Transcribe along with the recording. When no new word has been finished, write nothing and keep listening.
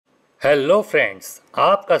Hello friends,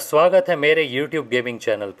 आपका स्वागत है मेरे YouTube गेमिंग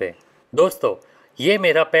चैनल पे। दोस्तों, ये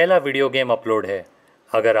मेरा पहला वीडियो गेम अपलोड है।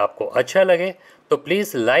 अगर आपको अच्छा लगे तो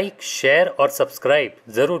प्लीज़ लाइक, शेयर और सब्सक्राइब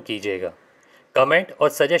ज़रूर कीजिएगा। कमेंट और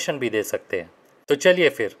सजेशन भी दे सकते हैं। तो चलिए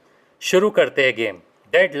फिर शुरू करते हैं game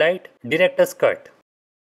डेडलाइट directors cut.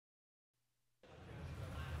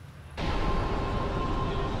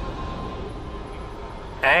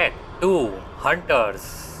 Act 2 hunters.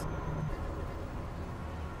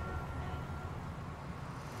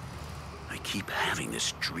 I keep having this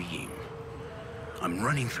dream. I'm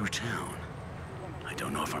running through town. I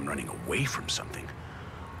don't know if I'm running away from something,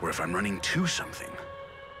 or if I'm running to something.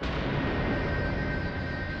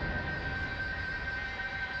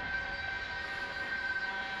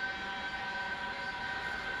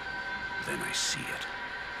 Then I see it.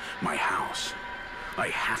 My house. I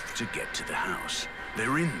have to get to the house.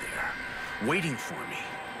 They're in there, waiting for me.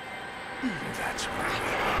 That's what I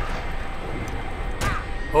need.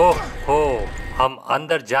 ओह हो, हम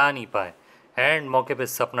अंदर जा नहीं पाए। And मौके पे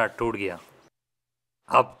सपना टूट गया।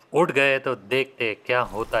 अब उठ गए तो देखते क्या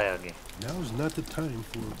होता है आगे। Now's not the time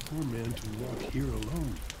for a poor man to walk here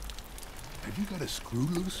alone. Have you got a screw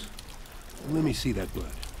loose? Let me see that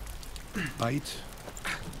blood. Bites?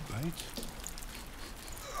 Bites?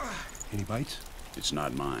 Any bites? It's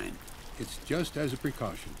not mine. It's just as a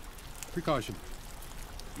precaution. Precaution.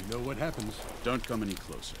 You know what happens. Don't come any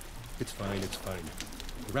closer. It's fine, it's fine.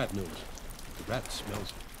 The rat knows. The rat smells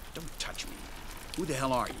it. Don't touch me. Who the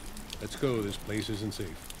hell are you? Let's go, this place isn't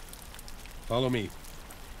safe. Follow me.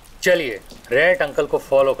 चलिए red uncle को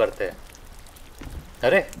follow करते हैं।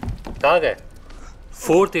 अरे कहाँ गए?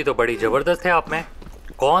 फुर्ती तो बड़ी जबरदस्त है आप में।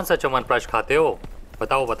 कौन सा च्यवनप्राश खाते हो?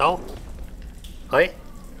 बताओ बताओ। अरे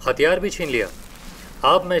हथियार भी छीन लिया।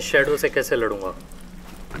 अब मैं शैडो से कैसे लड़ूंगा?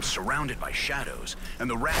 I'm surrounded by shadows,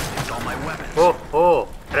 and the rat takes all my weapons. Oh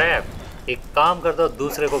trap. एक काम करता हूँ,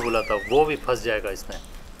 दूसरे को बुलाता हूँ, वो भी फंस जाएगा इसमें।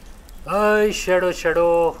 अय शैडो शैडो,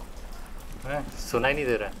 सुनाई नहीं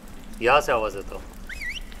दे रहा है। यहाँ से आवाज़ देता हूँ।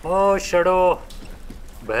 ओह शैडो,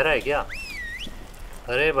 बहरा है क्या?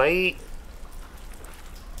 अरे भाई,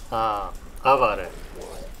 हाँ अब आ रहा है।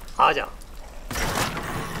 आ जा।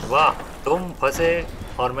 वाह, तुम फंसे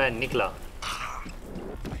और मैं निकला।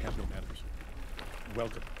 I have no manners.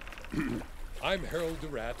 Welcome. I'm Harold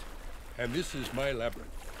the Rat, and this is my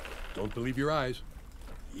labyrinth. Don't believe your eyes.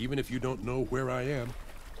 Even if you don't know where I am,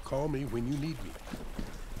 call me when you need me.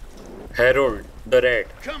 Harold the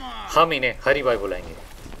Rat। Come on! हम इन्हें हरी भाई बुलाएंगे।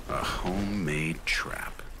 A homemade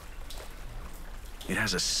trap. It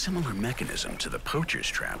has a similar mechanism to the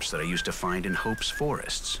poacher's traps that I used to find in Hope's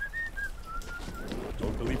forests.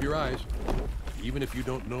 Don't believe your eyes. Even if you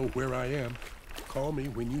don't know where I am, call me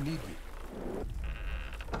when you need me.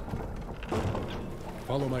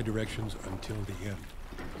 Follow my directions until the end.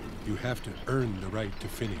 You have to earn the right to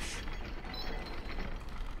finish.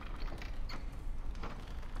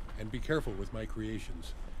 And be careful with my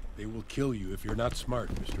creations. They will kill you if you're not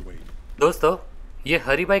smart, Mr. Wayne. दोस्तों, ये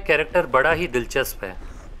हरी भाई character बड़ा ही दिलचस्प है।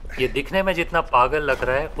 ये दिखने में जितना पागल लग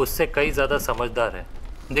रहा है उससे कई ज़्यादा समझदार है।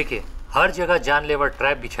 देखिए, हर जगह जानलेवा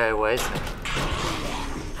ट्रैप बिछाया हुआ है इसने।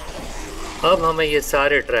 अब हमें ये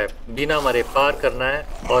सारे ट्रैप बिना मरे पार करना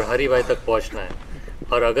है और हरी भाई तक पहुंचना है।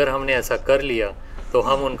 और अगर हमने ऐसा कर लिया तो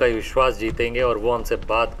हम उनका विश्वास जीतेंगे और वो हमसे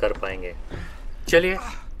बात कर पाएंगे। चलिए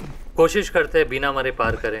कोशिश करते हैं बिना मरे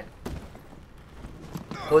पार करें।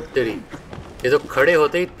 ओ तेरी, ये तो खड़े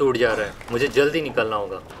होते ही टूट जा रहा है। मुझे जल्दी निकलना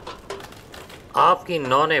होगा। आपकी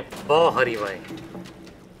नौने पौ हरी भाई।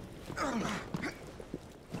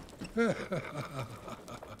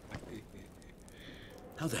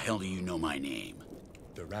 How the hell do you know my name?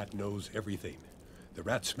 The rat knows everything. The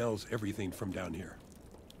rat smells everything from down here.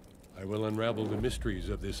 I will unravel the mysteries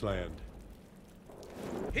of this land.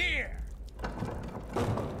 Here!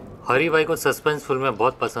 हरी भाई को सस्पेंस फिल्में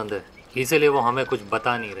बहुत पसंद है, इसीलिए वो हमें कुछ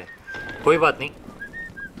बता नहीं रहे। कोई बात नहीं,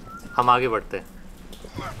 हम आगे बढ़ते हैं।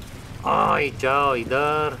 आई जाओ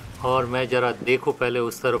इधर, और मैं ज़रा देखूं पहले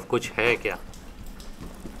उस तरफ कुछ है क्या।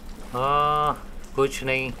 कुछ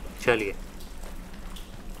नहीं। चलिए,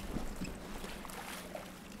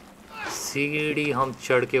 सीढ़ी हम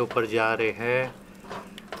चढ़ के ऊपर जा रहे हैं,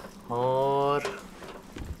 और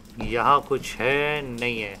यहाँ कुछ है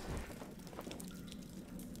नहीं है।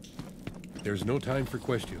 There's no time for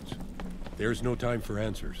questions. There's no time for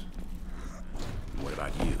answers. What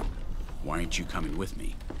about you? Why aren't you coming with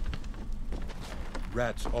me?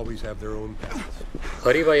 Rats always have their own paths.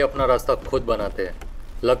 हरी भाई अपना रास्ता खुद बनाते हैं।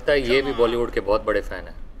 लगता है ये भी बॉलीवुड के बहुत बड़े फैन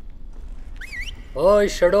हैं। ओए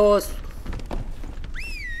शैडोस,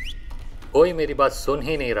 कोई मेरी बात सुन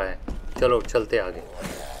ही नहीं रहा है। चलो चलते आगे।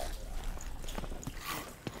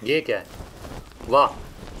 ये क्या है? वाह,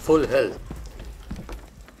 फुल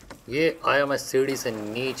हेल्थ। ये आया मैं सीढ़ी से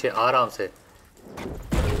नीचे आराम से।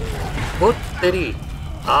 वो तेरी,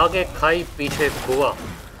 आगे खाई पीछे कुआं।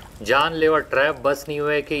 जानलेवा ट्रैप बस नहीं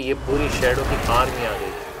हुए कि ये पूरी शैडो की आर्मी आ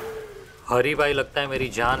गई। हरी भाई लगता है मेरी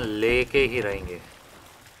जान लेके ही रहेंगे।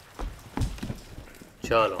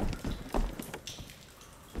 चलो,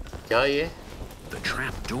 क्या ये? The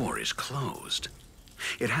trap door is closed.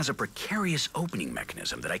 It has a precarious opening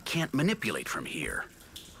mechanism that I can't manipulate from here.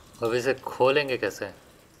 अब इसे खोलेंगे कैसे?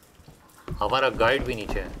 हमारा गाइड भी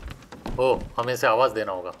नीचे है। ओ, हमें इसे आवाज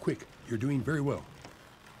देना होगा। Quick, you're doing very well.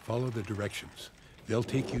 Follow the directions. They'll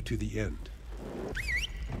take you to the end.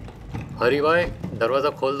 हरी भाई, दरवाजा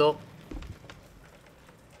खोल दो।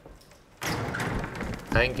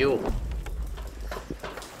 Thank you.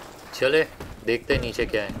 चले, देखते हैं नीचे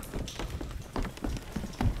क्या है।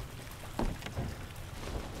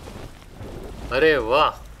 अरे वाह,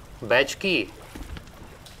 बैच की।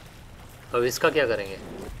 अब इसका क्या करेंगे?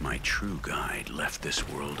 My true guide left this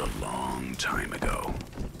world a long time ago.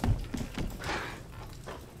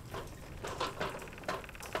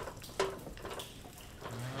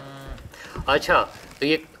 अच्छा, तो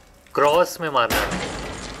ये क्रॉस में मारना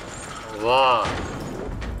है। वाह,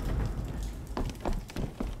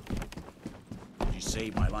 Did you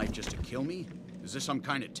save my life just to kill me? Is this some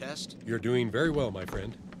kind of test? You're doing very well, my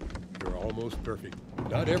friend. You're almost perfect.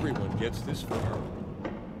 Not everyone gets this far.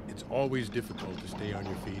 It's always difficult to stay on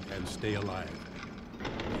your feet and stay alive.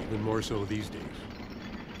 Even more so these days.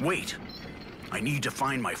 Wait! I need to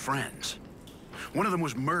find my friends. One of them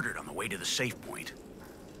was murdered on the way to the safe point.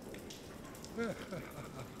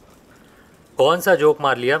 कौन सा joke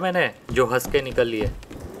मार लिया मैंने जो हंस के निकल लिए?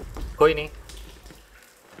 कोई नहीं।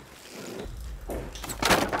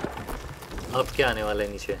 अब क्या आने वाला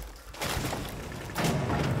है नीचे?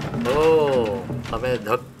 ओह, हमें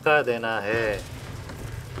धक्का देना है।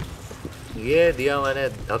 ये दिया मैंने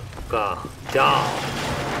धक्का। जाओ।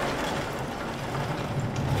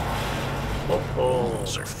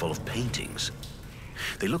 Walls are full of paintings.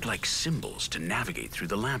 They look like symbols to navigate through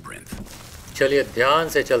the labyrinth. चलिए ध्यान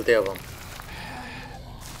से चलते अब हम।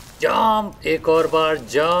 जंप, एक और बार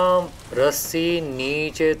जंप, रस्सी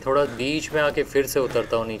नीचे, थोड़ा बीच में आके फिर से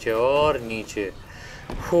उतरता हूँ नीचे और नीचे।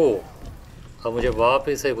 हो, अब मुझे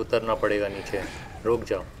वापस से उतरना पड़ेगा नीचे। रुक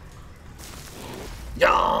जाओ।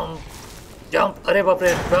 जंप जंप, अरे बाप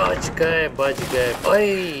रे, बच गए बच गए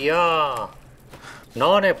भैया।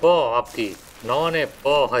 नौने पौ आपकी, नौने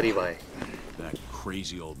पौ हरी भाई। That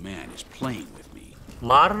crazy old man is playing with me.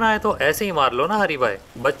 मारना है तो ऐसे ही मार लो ना हरी भाई,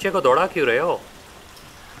 बच्चे को दौड़ा क्यों रहे हो?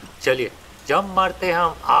 चलिए जंप मारते हैं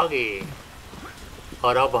हम आगे।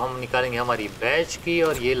 और अब हम निकालेंगे हमारी बैच की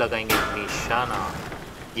और ये लगाएंगे निशाना।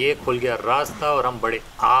 ये खुल गया रास्ता और हम बड़े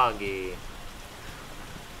आगे।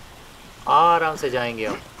 आराम से जाएंगे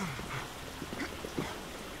हम।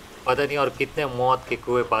 पता नहीं और कितने मौत के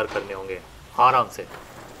कुएं पार करने होंगे। आराम से।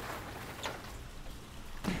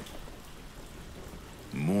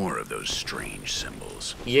 More of those strange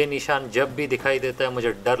symbols. ये निशान जब भी दिखाई देता है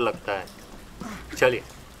मुझे डर लगता है। चलिए।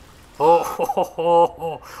 हो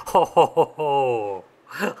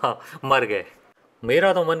हाँ, मर गए।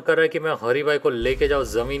 मेरा तो मन कर रहा है कि मैं हरी भाई को लेके जाऊँ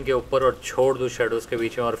जमीन के ऊपर और छोड़ दूँ शैडोज के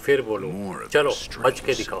बीच में और फिर बोलूँ चलो बच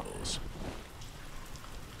के दिखाओ।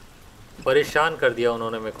 परेशान कर दिया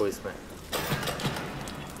उन्होंने मेरे को इसमें।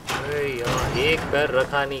 अरे यार, एक पैर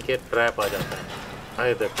रखा नहीं के ट्रैप आ जाता है।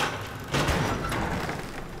 अरे देखो,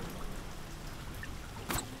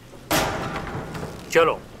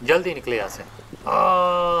 चलो जल्दी निकले यहाँ से।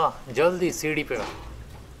 जल्दी सीढ़ी पे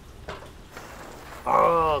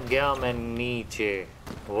आ गया मैं नीचे।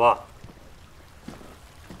 वाह,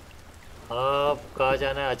 अब कहाँ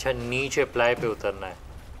जाना है? अच्छा, नीचे प्लाई पे उतरना है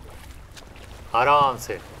आराम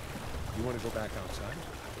से। You want to go back outside?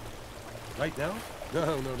 Right now? No,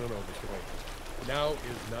 Mr. Wayne. Now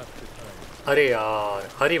is not the time. अरे यार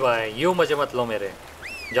हरी भाई, यूँ मजे मत लो मेरे,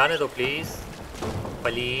 जाने दो प्लीज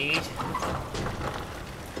प्लीज।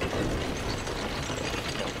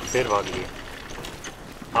 फिर भाग लिए।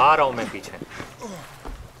 आ रहा हूँ मैं पीछे।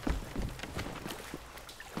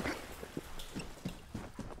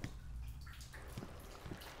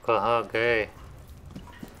 कहाँ गए?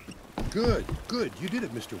 Good. You did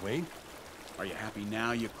it, Mr. Wayne. Are you happy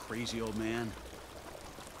now, you crazy old man?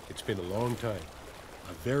 It's been a long time.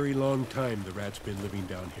 A very long time the rat's been living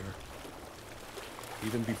down here.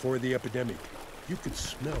 Even before the epidemic, you could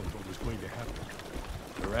smell what was going to happen.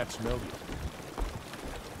 The rats smelled it.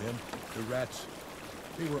 Then, the rats,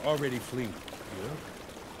 they were already fleeing, you know?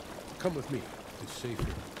 Come with me. It's safe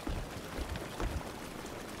here.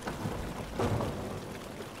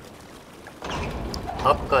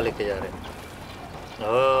 अब कहाँ लेके जा रहे हैं?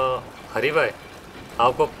 हरी भाई,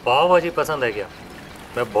 आपको पाव भाजी पसंद है क्या?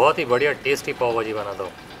 मैं बहुत ही बढ़िया टेस्टी पाव भाजी बनाता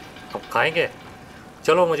हूँ, अब खाएंगे?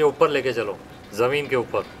 चलो मुझे ऊपर लेके चलो, ज़मीन के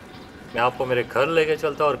ऊपर। मैं आपको मेरे घर लेके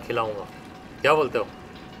चलता और खिलाऊंगा, क्या बोलते हो?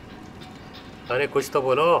 अरे कुछ तो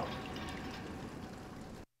बोलो।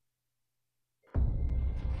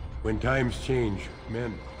 When times change,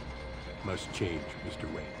 men must change, Mr.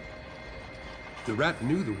 Wayne. The rat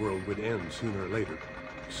knew the world would end sooner or later,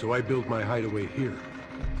 so I built my hideaway here.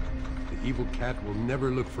 The evil cat will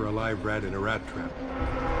never look for a live rat in a rat trap.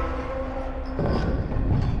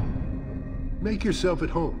 Make yourself at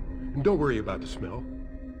home, and don't worry about the smell.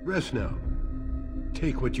 Rest now.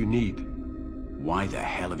 Take what you need. Why the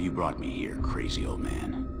hell have you brought me here, crazy old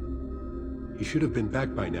man? He should have been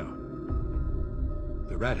back by now.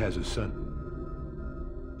 The rat has a son.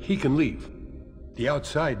 He can leave. The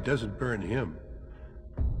outside doesn't burn him.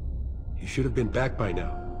 He should have been back by now.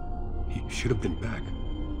 He should have been back.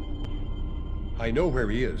 I know where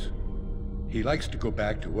he is. He likes to go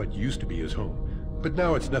back to what used to be his home, but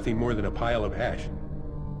now it's nothing more than a pile of hash.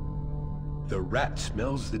 The rat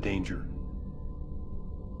smells the danger.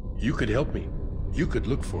 You could help me. You could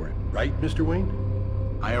look for it, right, Mr. Wayne?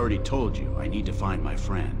 I already told you, I need to find my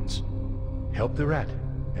friends. Help the rat,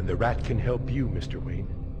 and the rat can help you, Mr.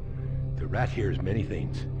 Wayne. The rat hears many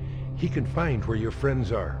things. He can find where your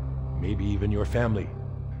friends are, maybe even your family.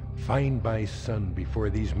 Find my son before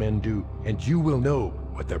these men do, and you will know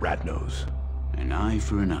what the rat knows. An eye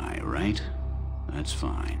for an eye, right? That's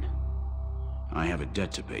fine. I have a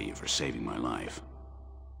debt to pay you for saving my life.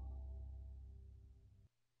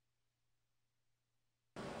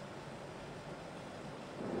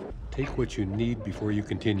 Take what you need before you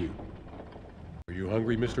continue. Are you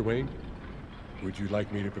hungry, Mr. Wayne? Would you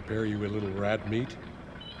like me to prepare you a little rat meat?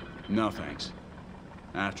 No, thanks.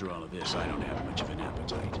 After all of this, I don't have much of an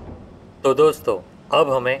appetite. तो दोस्तों, अब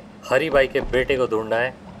हमें हरी भाई के बेटे को ढूंढना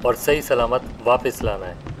है और सही सलामत वापस लाना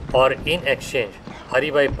है, और इन एक्सचेंज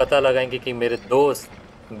हरी भाई पता लगाएंगे कि मेरे दोस्त,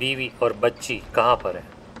 बीवी और बच्ची कहाँ पर है।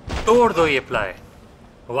 तोड़ दो ये प्लाई।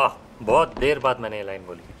 वाह, बहुत देर बाद मैंने ये लाइन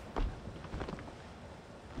बोली।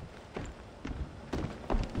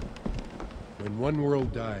 When one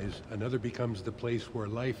world dies, another becomes the place where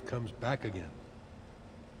life comes back again.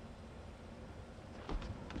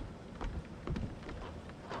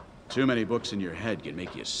 Too many books in your head can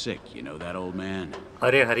make you sick, you know that, old man?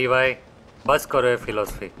 अरे हरी भाई, बस करो ये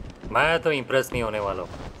फिलॉसफी। मैं तो इम्प्रेस नहीं होने वाला हूँ।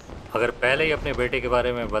 अगर पहले ही अपने बेटे के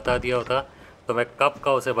बारे में बता दिया होता तो मैं कब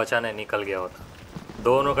का उसे बचाने निकल गया होता।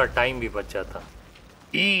 दोनों का टाइम भी बच जाता।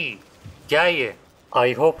 क्या ये?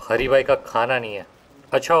 आई होप हरी भाई का खाना नहीं है।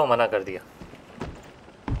 अच्छा वो मना कर दिया।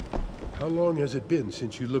 How long has it been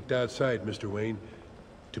since you looked outside, Mr. Wayne,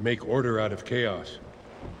 to make order out of chaos?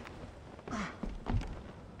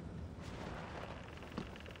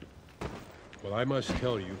 Well, I must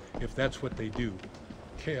tell you, if that's what they do,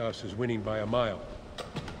 chaos is winning by a mile.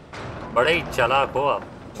 बड़े ही चालाक हो आप,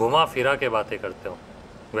 घुमा फिरा के बातें करते हो।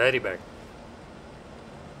 Very bad.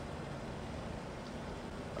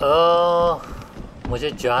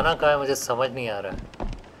 मुझे जाना कहाँ है, मुझे समझ नहीं आ रहा है।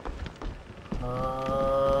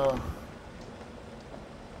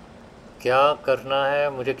 क्या करना है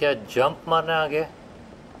मुझे? क्या जंप मारना है आगे?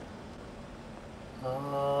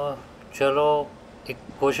 चलो एक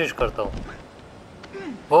कोशिश करता हूँ।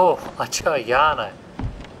 ओह अच्छा, यहाँ आना है।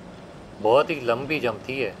 बहुत ही लंबी जंप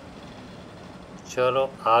थी ये। चलो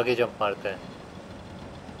आगे जंप मारते हैं।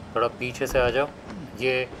 थोड़ा पीछे से आ जाओ।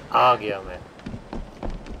 ये आ गया मैं।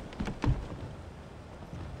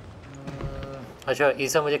 अच्छा,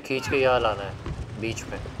 इसे मुझे खींच के यहाँ लाना है बीच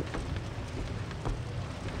में।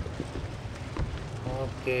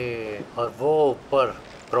 ओके, और वो ऊपर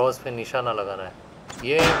क्रॉस पे निशाना लगाना है।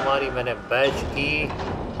 ये हमारी मैंने बैच की,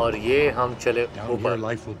 और ये हम चले ऊपर।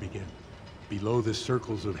 Life will begin, below the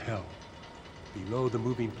circles of hell, below the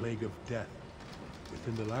moving plague of death.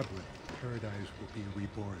 Within the labyrinth, paradise will be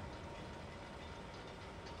reborn.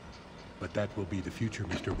 But that will be the future,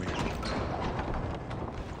 Mr. Wayne.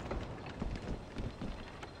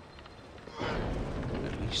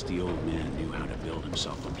 At least the old man knew how to build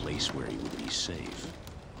himself a place where he would be safe.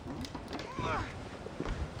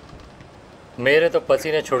 मेरे तो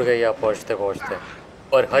पसीने छुड़ गए यहाँ पहुँचते पहुँचते,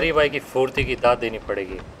 और हरी भाई की फुर्ती की दाद देनी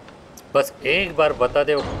पड़ेगी। बस एक बार बता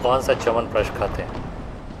दे वो कौन सा च्यवनप्राश खाते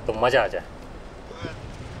हैं तो मज़ा आ जाए।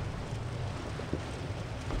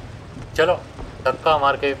 चलो धक्का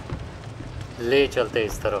मार के ले चलते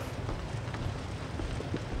इस तरफ।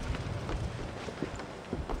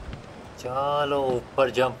 चलो ऊपर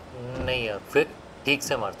जंप नहीं है, फिर ठीक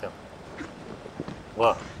से मारते हो।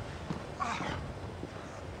 वाह,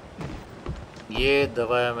 ये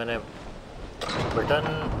दबाया मैंने बटन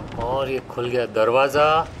और ये खुल गया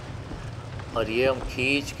दरवाज़ा, और ये हम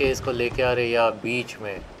खींच के इसको लेके आ रहे हैं यहाँ बीच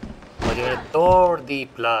में, और ये मैंने तोड़ दी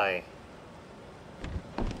प्लाई।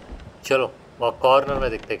 चलो वहाँ कॉर्नर में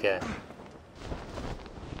देखते क्या है।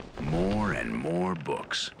 More and more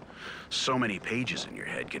books. So many pages in your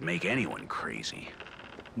head could make anyone crazy.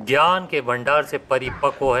 ज्ञान के भंडार से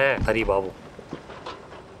परिपक्व है हरि बाबू।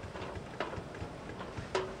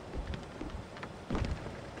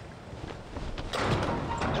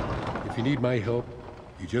 If you need my help,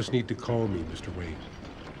 you just need to call me, Mr. Wayne.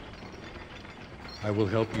 I will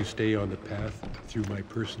help you stay on the path through my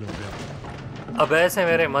personal development. अब ऐसे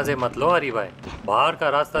मेरे मजे मत लो हरी भाई, बाहर का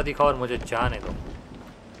रास्ता दिखाओ और मुझे जाने दो।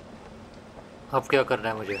 अब क्या करना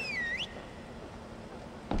है मुझे?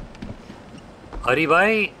 हरी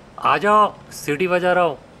भाई आ जाओ, सीटी बजा रहा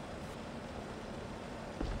हूँ।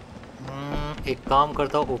 एक काम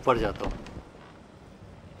करता हूँ, ऊपर जाता हूँ।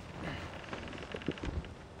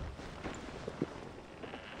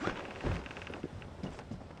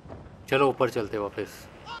 चलो ऊपर चलते वापस।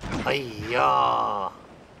 अय्या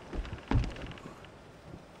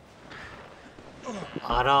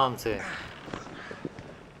आराम से,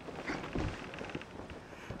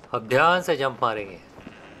 अब ध्यान से जंप मारेंगे।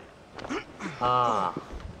 हाँ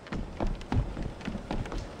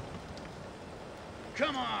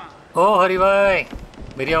ओ हरी भाई,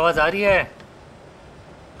 मेरी आवाज़ आ रही है?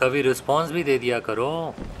 कभी रिस्पॉन्स भी दे दिया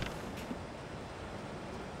करो।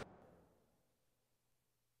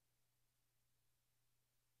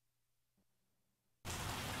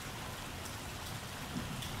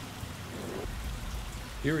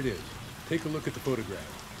 Here it is. Take a look at the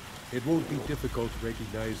photograph. It won't be difficult to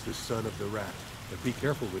recognize the son of the rat, but be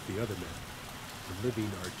careful with the other men. The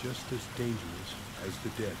living are just as dangerous as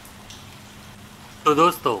the dead. तो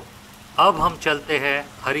दोस्तों, अब हम चलते हैं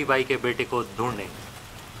हरी भाई के बेटे को ढूंढने।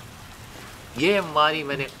 ये मारी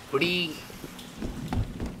मैंने उड़ी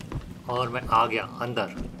और मैं आ गया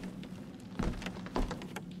अंदर।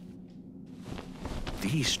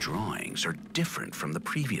 These drawings are different from the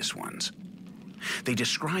previous ones. They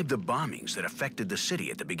describe the bombings that affected the city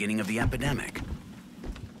at the beginning of the epidemic.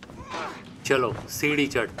 चलो सीढ़ी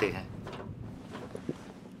चढ़ते हैं।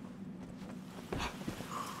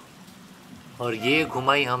 और ये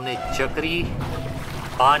घुमाई हमने चक्री,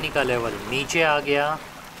 पानी का लेवल नीचे आ गया।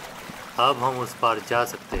 अब हम उस पार जा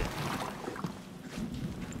सकते हैं।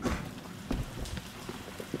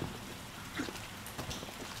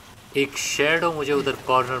 एक शैडो मुझे उधर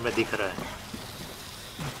कॉर्नर में दिख रहा है।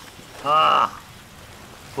 हाँ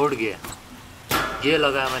उड़ गया। ये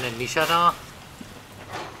लगाया मैंने निशाना,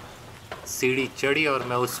 सीढ़ी चढ़ी और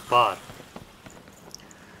मैं उस पार।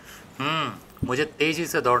 मुझे तेजी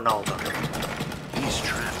से दौड़ना होगा। These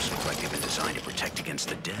traps look like they've been designed to protect against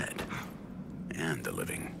the dead and the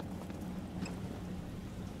living.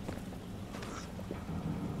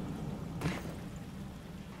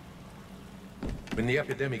 When the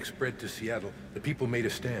epidemic spread to Seattle, the people made a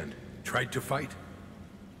stand, tried to fight.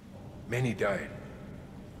 Many died,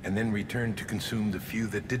 and then returned to consume the few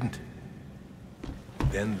that didn't.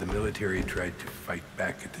 Then the military tried to fight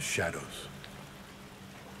back at the shadows.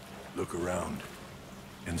 Look around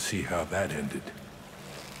and see how that ended.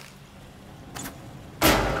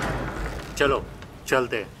 चलो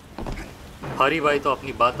चलते। हरी भाई तो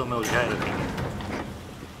अपनी बातों में उलझाए रखेंगे।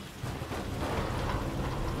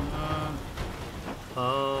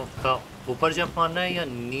 ऊपर jump मारना है या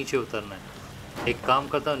नीचे उतरना है? एक काम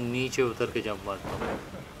करता हूँ, नीचे उतर के जंप मारता हूँ।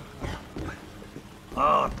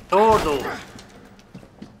 तोड़ दो।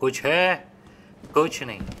 कुछ है? कुछ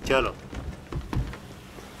नहीं। चलो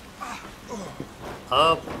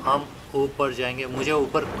अब हम ऊपर जाएंगे। मुझे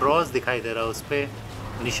ऊपर क्रॉस दिखाई दे रहा है, उस पर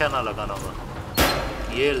निशाना लगाना होगा।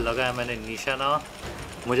 ये लगाया मैंने निशाना,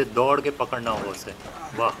 मुझे दौड़ के पकड़ना होगा उसे।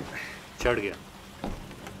 वाह चढ़ गया।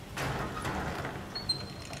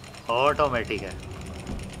 ऑटोमेटिक है।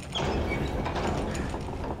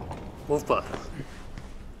 ऊपर।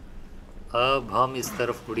 अब हम इस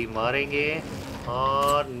तरफ उड़ी मारेंगे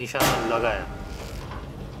और निशाना लगाया।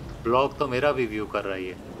 ब्लॉक तो मेरा भी व्यू कर रहा है।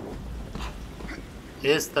 ये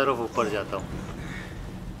इस तरफ ऊपर जाता हूँ।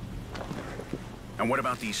 And what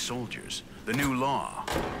about these soldiers? The new law?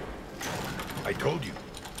 I told you,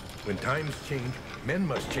 when times change, men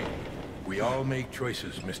must change. We all make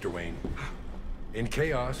choices, Mr. Wayne. In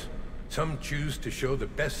chaos, some choose to show the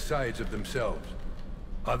best sides of themselves.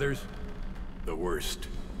 Others, the worst.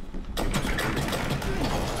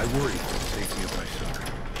 I worry for the safety of my son,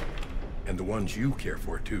 and the ones you care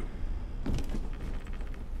for, too.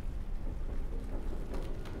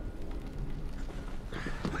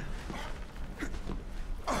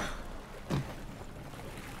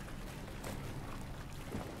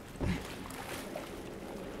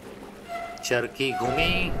 चरखी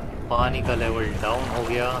घूमी, पानी का level down हो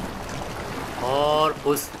गया और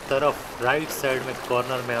उस तरफ right side में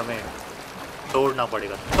corner में हमें तोड़ना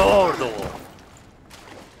पड़ेगा। तोड़ दो।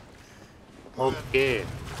 ओके,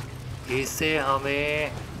 इसे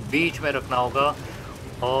हमें बीच में रखना होगा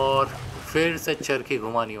और फिर से चरखी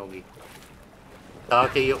घुमानी होगी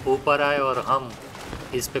ताकि ये ऊपर आए और हम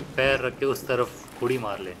इस पे पैर रख के उस तरफ उड़ी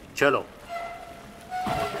मार लें। चलो,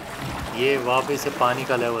 ये वापस से पानी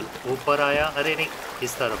का लेवल ऊपर आया। अरे नहीं,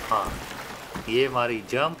 इस तरफ। हाँ, ये मारी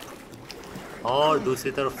जंप और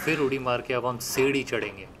दूसरी तरफ फिर उड़ी मार के अब हम सीढ़ी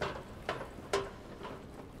चढ़ेंगे।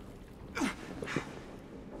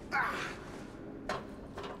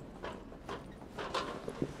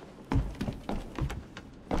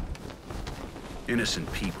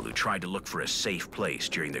 Innocent people who tried to look for a safe place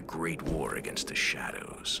during the Great War against the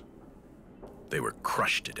Shadows. They were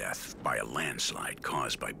crushed to death by a landslide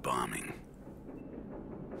caused by bombing.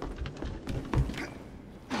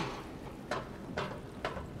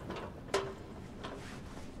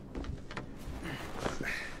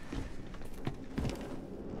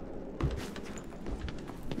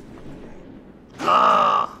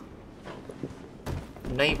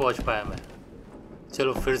 नहीं पहुंच पाया मैं।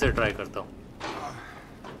 चलो फिर से ट्राई करता हूँ।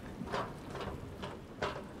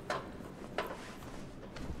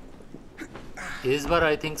 इस बार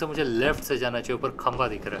आई थिंक से मुझे लेफ्ट से जाना चाहिए। ऊपर खंबा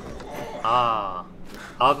दिख रहा है। हाँ,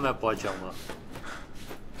 अब मैं पहुंच जाऊंगा।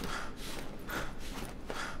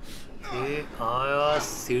 ये आया,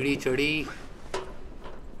 सीढ़ी चढ़ी।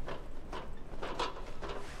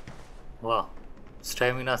 वाह,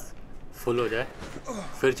 स्टैमिना फुल हो जाए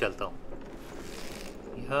फिर चलता हूँ।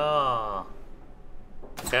 या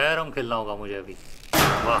कैरम खेलना होगा मुझे अभी।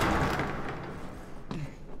 वाह,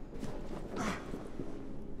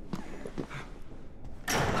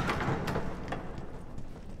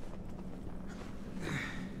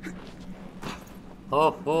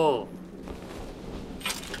 ओहो,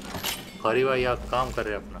 हरी भाई आप काम कर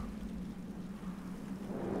रहे हैं अपना।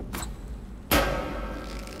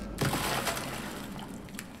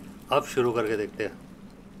 अब शुरू करके देखते हैं।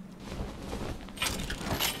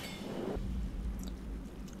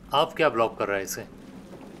 आप क्या ब्लॉक कर रहा है इसे?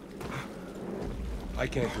 I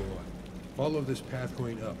can't go on. Follow this path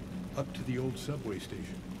going up to the old subway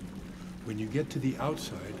station. When you get to the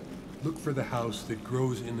outside, look for the house that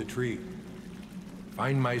grows in the tree.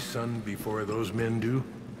 Find my son before those men do,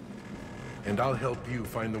 and I'll help you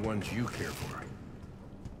find the ones you care for.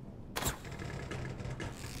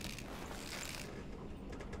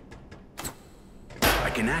 I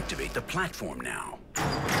can activate the platform now.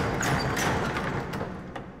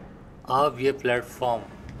 अब ये platform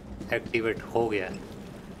activate हो गया है।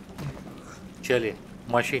 चलिए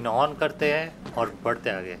machine on करते हैं और बढ़ते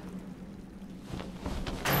आगे।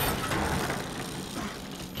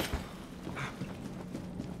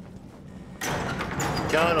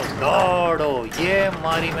 चलो दौड़ो। ये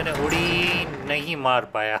मारी मैंने, उड़ी नहीं मार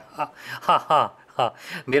पाया। हा हा हा हा।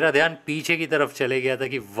 मेरा ध्यान पीछे की तरफ चले गया था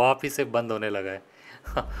कि वापस से बंद होने लगा है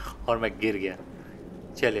और मैं गिर गया।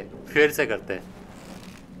 चलिए फिर से करते हैं।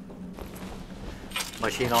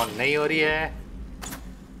 मशीन ऑन नहीं हो रही है,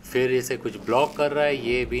 फिर इसे कुछ ब्लॉक कर रहा है,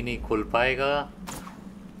 ये भी नहीं खुल पाएगा।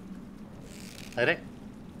 अरे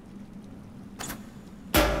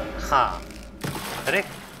हाँ, अरे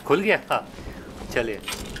खुल गया। हाँ चलिए।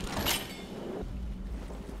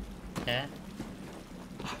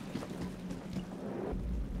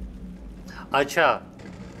 अच्छा,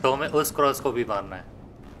 तो हमें उस क्रॉस को भी मारना है।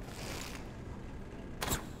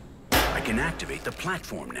 I can activate the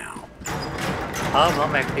platform now. अब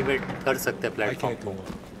हम एक्टिवेट कर सकते हैं I प्लेटफॉर्म can't को। go on.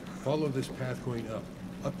 Follow this path going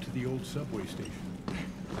up to the old subway station.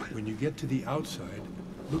 When you get to the outside,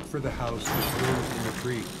 look for the house that grows in the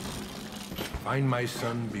tree. Find my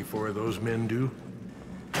son before those men do,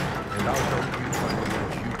 and I'll help you find the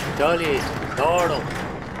ones you care. चलिए दौड़ो।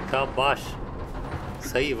 शाबाश,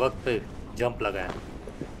 सही वक्त पे jump लगाया।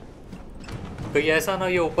 कहीं ऐसा ना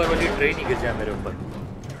ये ऊपर वाली ट्रेन ही गिर जाए मेरे ऊपर।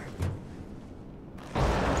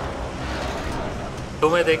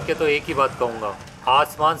 तुम्हें देख के तो एक ही बात कहूंगा,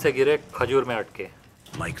 आसमान से गिरे खजूर में अटके।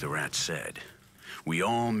 Like the rat said, we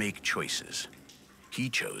all make choices. He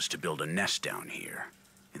chose to build a nest down here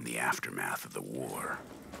in the aftermath of the war.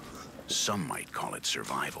 Some might call it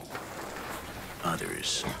survival,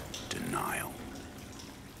 others denial.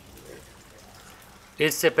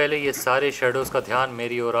 इससे पहले ये सारे शेडोज का ध्यान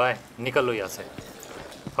मेरी ओर आए, निकल लो यहाँ से।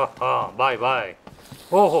 हाँ बाय बाय।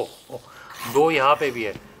 ओहो, दो यहाँ पे भी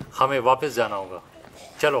है, हमें वापस जाना होगा।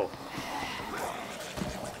 चलो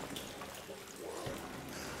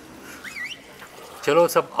चलो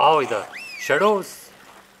सब आओ इधर। शेडोज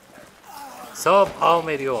सब आओ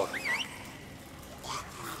मेरी ओर।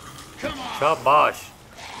 शाबाश,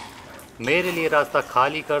 मेरे लिए रास्ता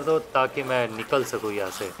खाली कर दो ताकि मैं निकल सकूं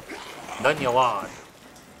यहाँ से। धन्यवाद।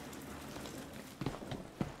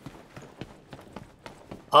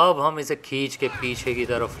 अब हम इसे खींच के पीछे की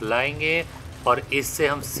तरफ लाएंगे और इससे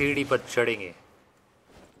हम सीढ़ी पर चढ़ेंगे।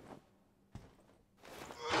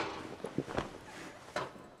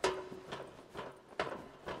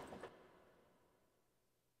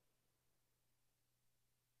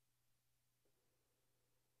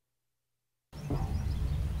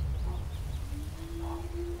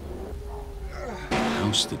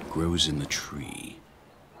 House that grows in the tree.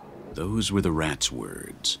 Those were the rat's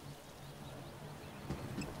words.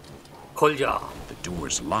 खुल जा। The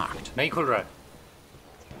door's locked. नहीं खुल रहा है।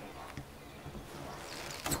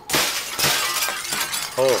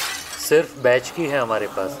 ओह, सिर्फ बैच की है हमारे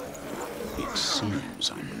पास। It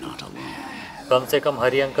seems I'm not alone. कम से कम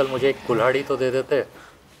हरी अंकल मुझे एक कुल्हाड़ी तो दे देते।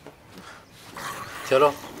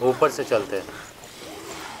 चलो ऊपर से चलते हैं।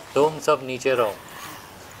 तुम सब नीचे रहो।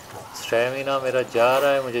 स्टैमिना मेरा जा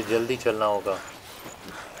रहा है, मुझे जल्दी चलना होगा।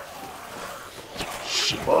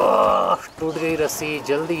 ओह, टूट गई रस्सी,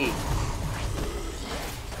 जल्दी।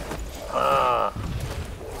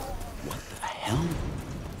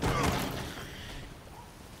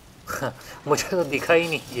 मुझे तो दिखा ही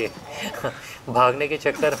नहीं ये भागने के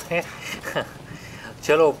चक्कर में।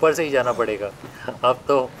 चलो ऊपर से ही जाना पड़ेगा। अब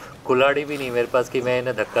तो कुल्हाड़ी भी नहीं मेरे पास कि मैं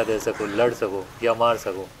इन्हें धक्का दे सकूं, लड़ सकूं या मार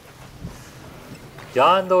सकूं।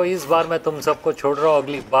 जान दो, इस बार मैं तुम सबको छोड़ रहा हूँ,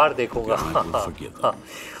 अगली बार देखूंगा।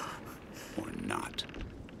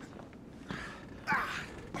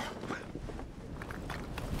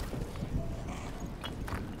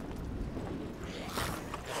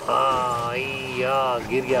 हाँ या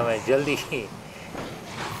गिर गया मैं, जल्दी ही।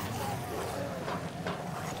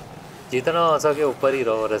 जितना हो सके ऊपर ही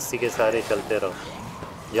रहो, रस्सी के सहारे चलते रहो,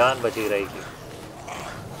 जान बची रहेगी।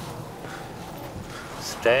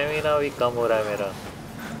 स्टैमिना भी कम हो रहा है मेरा।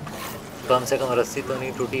 कम से कम रस्सी तो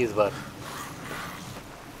नहीं टूटी इस बार।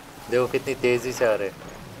 देखो कितनी तेजी से आ रहे।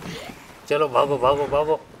 चलो भागो भागो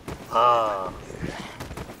भागो। हाँ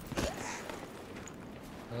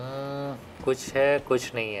कुछ है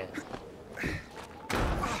कुछ नहीं है।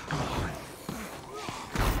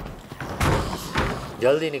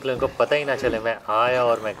 जल्दी निकलो, इनको पता ही ना चले मैं आया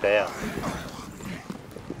और मैं गया।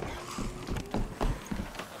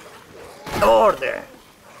 तोड़ दे,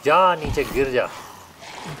 जा नीचे गिर जा,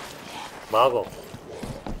 भागो।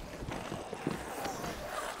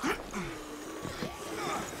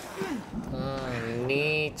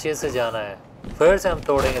 नीचे से जाना है। फिर से हम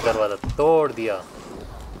तोड़ेंगे दरवाजा। तोड़ दिया।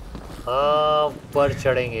 पर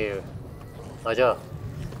चढ़ेंगे। अच्छा,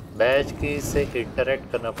 बैच की से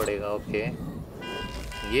इंटरेक्ट करना पड़ेगा। ओके,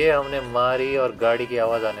 ये हमने मारी और गाड़ी की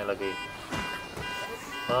आवाज़ आने लगी।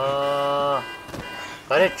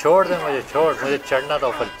 अरे छोड़ दे मुझे, छोड़, मुझे चढ़ना था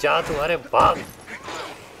ऊपर। जा तू, अरे भाग।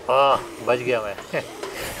 बच गया मैं।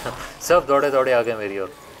 सब दौड़े दौड़े आ गए मेरी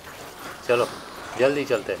ओर। चलो जल्दी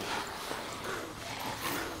चलते।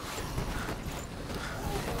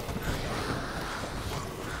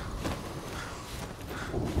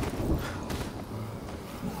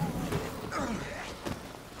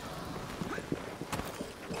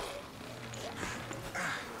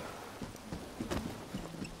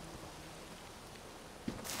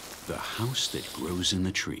 The house that grows in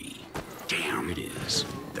the tree. Damn. Here it is.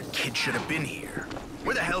 The kid should have been here.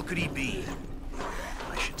 Where the hell could he be?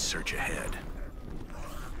 I should search ahead.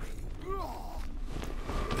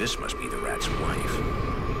 This must be the rat's wife.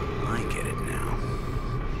 I get it now.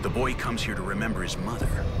 The boy comes here to remember his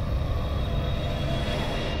mother.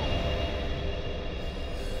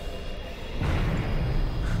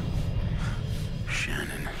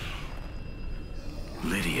 Shannon.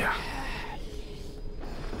 Lydia.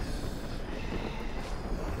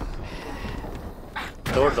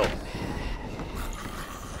 तोड़ दो।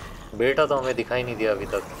 बेटा तो हमें दिखाई नहीं दिया अभी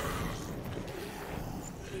तक।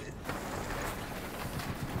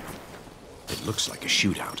 It looks like a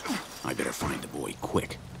shootout. I better find the boy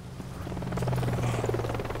quick.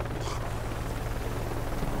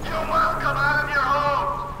 You must come out of your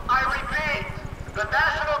homes. I repeat, the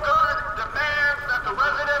National Guard demands that the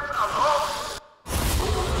residents of homes.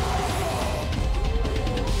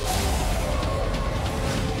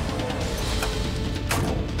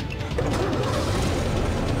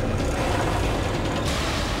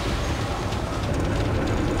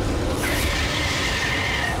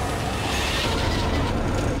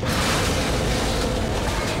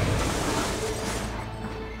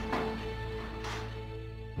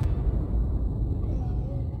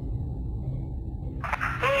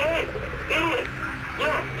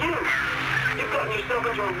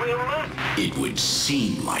 opened your real list. It would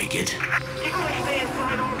seem like it. You gonna stay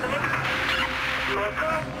inside all day?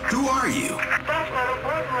 Marco? Who are you? That's not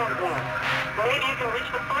important right now. Maybe you can reach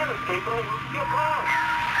the fire escape and roof your car.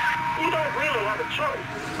 You don't really have a choice.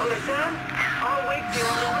 Understand? I'll wait for you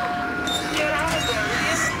on the roof. Get out of there,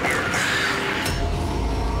 idiot!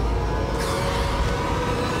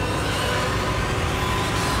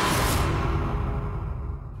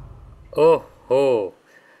 ओह हो,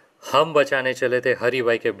 हम बचाने चले थे हरी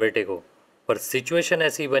भाई के बेटे को, पर सिचुएशन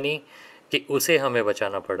ऐसी बनी कि उसे हमें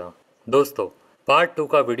बचाना पड़ा। दोस्तों, पार्ट 2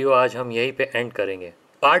 का वीडियो आज हम यहीं पे एंड करेंगे।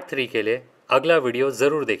 पार्ट 3 के लिए अगला वीडियो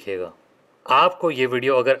ज़रूर देखिएगा। आपको ये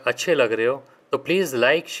वीडियो अगर अच्छे लग रहे हो तो प्लीज़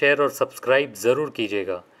लाइक, शेयर और सब्सक्राइब ज़रूर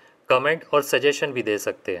कीजिएगा। कमेंट और सजेशन भी दे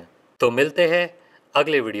सकते हैं। तो मिलते हैं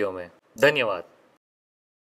अगले वीडियो में। धन्यवाद।